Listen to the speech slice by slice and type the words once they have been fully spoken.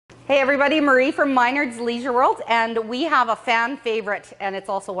Hey everybody, Marie from Minard's Leisure World, and we have a fan favorite, and it's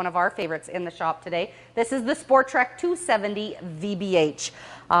also one of our favorites in the shop today. This is the Sporttrek 270 VBH.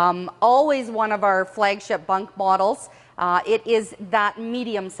 Always one of our flagship bunk models. It is that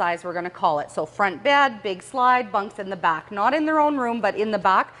medium size, we're going to call it. So front bed, big slide, bunks in the back. Not in their own room, but in the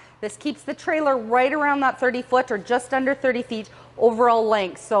back. This keeps the trailer right around that 30 foot or just under 30 feet overall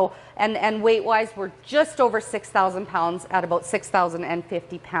length. So, and weight-wise, we're just over 6,000 pounds at about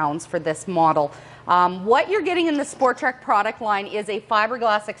 6,050 pounds for this model. What you're getting in the Sporttrek product line is a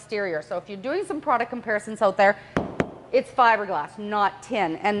fiberglass exterior. So if you're doing some product comparisons out there, it's fiberglass, not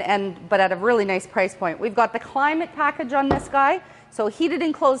tin, but at a really nice price point. We've got the climate package on this guy. So heated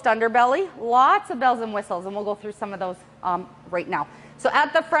enclosed underbelly, lots of bells and whistles, and we'll go through some of those right now. So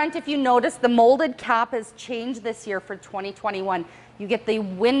at the front, if you notice, the molded cap has changed this year for 2021. You get the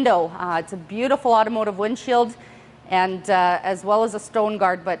window. It's a beautiful automotive windshield, and as well as a stone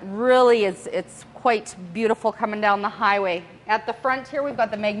guard, but really it's quite beautiful coming down the highway. At the front here, we've got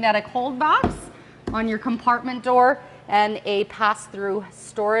the magnetic holdbacks on your compartment door and a pass-through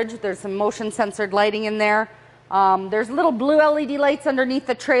storage. There's some motion censored lighting in there. There's little blue LED lights underneath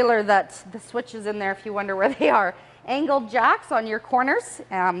the trailer that the switches in there if you wonder where they are. Angled jacks on your corners.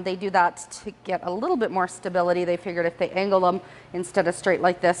 They do that to get a little bit more stability. They figured if they angle them instead of straight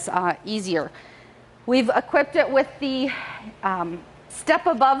like this, easier. We've equipped it with the step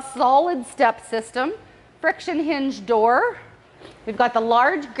above solid step system, friction hinge door. We've got the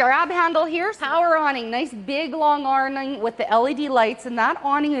large grab handle here, power awning, nice big long awning with the LED lights, and that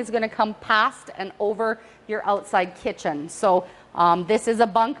awning is going to come past and over your outside kitchen. So this is a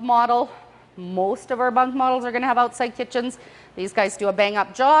bunk model. Most of our bunk models are going to have outside kitchens. These guys do a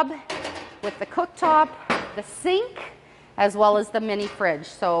bang-up job with the cooktop, the sink, as well as the mini fridge.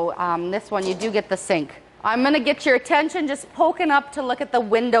 So this one, you do get the sink. I'm going to get your attention just poking up to look at the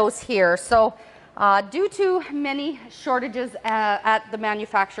windows here. So due to many shortages at the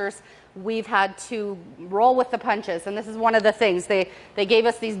manufacturers, we've had to roll with the punches, and this is one of the things. They gave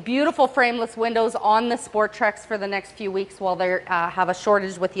us these beautiful frameless windows on the Sporttreks for the next few weeks while they have a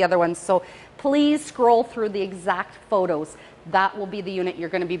shortage with the other ones. So please scroll through the exact photos. That will be the unit you're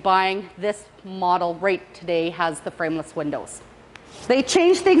going to be buying. This model right today has the frameless windows. They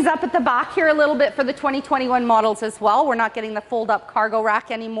changed things up at the back here a little bit for the 2021 models as well. We're not getting the fold-up cargo rack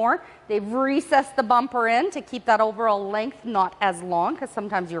anymore. They've recessed the bumper in to keep that overall length not as long, because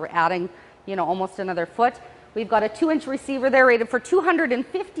sometimes you're adding, you know, almost another foot. We've got a 2-inch receiver there rated for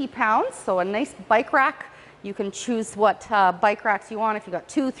 250 pounds, so a nice bike rack. You can choose what bike racks you want if you've got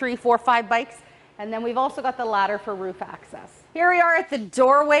 2, 3, 4, 5 bikes. And then we've also got the ladder for roof access. Here we are at the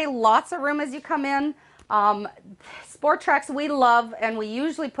doorway, lots of room as you come in. Sporttreks we love, and we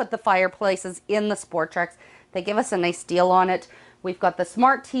usually put the fireplaces in the Sporttreks. They give us a nice deal on it. We've got the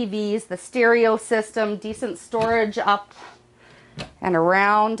smart TVs, the stereo system, decent storage up and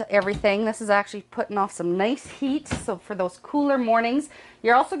around everything. This is actually putting off some nice heat, so for those cooler mornings.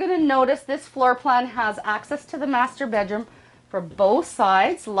 You're also going to notice this floor plan has access to the master bedroom for both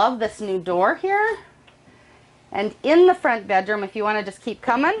sides. Love this new door here. And in the front bedroom, if you want to just keep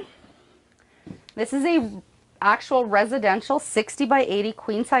coming, this is a actual residential 60 by 80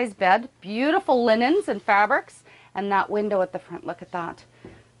 queen size bed. Beautiful linens and fabrics, and that window at the front, look at that.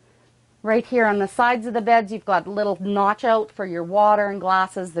 Right here on the sides of the beds, you've got a little notch out for your water and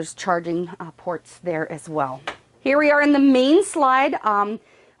glasses. There's charging ports there as well. Here we are in the main slide.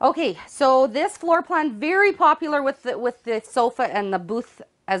 Okay, so this floor plan, very popular with the sofa and the booth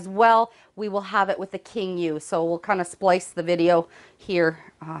as well. We will have it with the King U, so we'll kind of splice the video here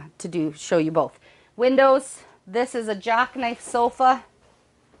to show you both. Windows, this is a Jackknife sofa.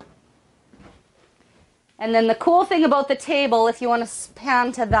 And then the cool thing about the table, if you want to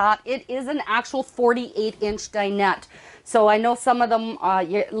pan to that, it is an actual 48-inch dinette. So I know some of them are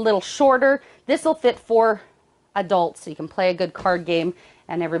a little shorter. This will fit 4 adults, so you can play a good card game,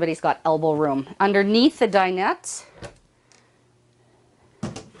 and everybody's got elbow room. Underneath the dinette,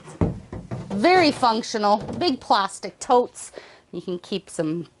 very functional, big plastic totes. You can keep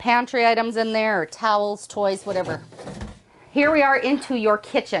some pantry items in there, or towels, toys, whatever. Here we are into your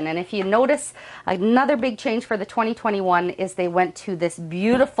kitchen, and if you notice, another big change for the 2021 is they went to this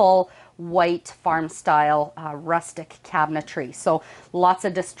beautiful white farm style rustic cabinetry. So lots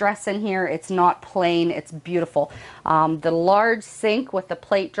of distress in here. It's not plain, it's beautiful. The large sink with the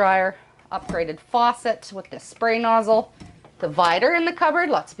plate dryer, upgraded faucet with the spray nozzle, divider in the cupboard.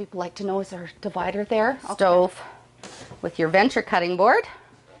 Lots of people like to know, is there a divider there? Okay. Stove with your venture cutting board.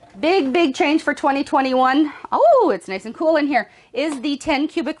 Big change for 2021. Oh, it's nice and cool in here. Is the 10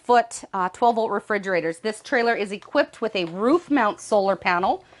 cubic foot 12 volt refrigerators. This trailer is equipped with a roof mount solar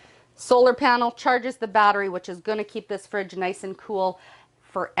panel. Solar panel charges the battery, which is going to keep this fridge nice and cool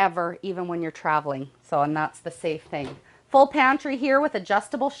forever, even when you're traveling. So, and that's the safe thing. Full pantry here with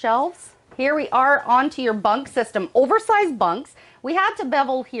adjustable shelves. Here we are onto your bunk system. Oversized bunks. We had to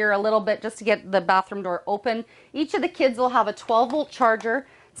bevel here a little bit just to get the bathroom door open. Each of the kids will have a 12-volt charger,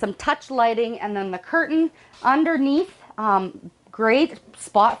 some touch lighting, and then the curtain underneath. Great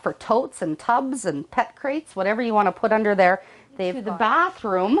spot for totes and tubs and pet crates, whatever you want to put under there. They've the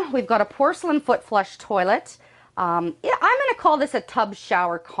bathroom. We've got a porcelain foot flush toilet. Yeah, I'm going to call this a tub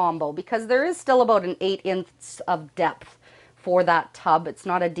shower combo because there is still about an 8 inch of depth for that tub. It's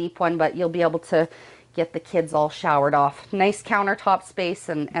not a deep one, but you'll be able to get the kids all showered off. Nice countertop space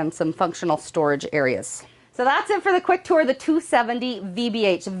and some functional storage areas. So that's it for the quick tour of the 270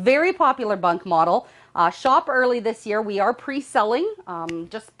 VBH. Very popular bunk model. Shop early this year. We are pre-selling.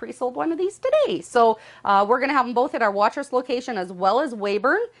 Just pre-sold one of these today. So we're going to have them both at our Watrous location as well as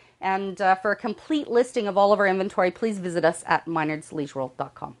Weyburn. And for a complete listing of all of our inventory, please visit us at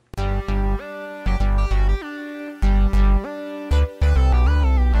minardsleisureworld.com.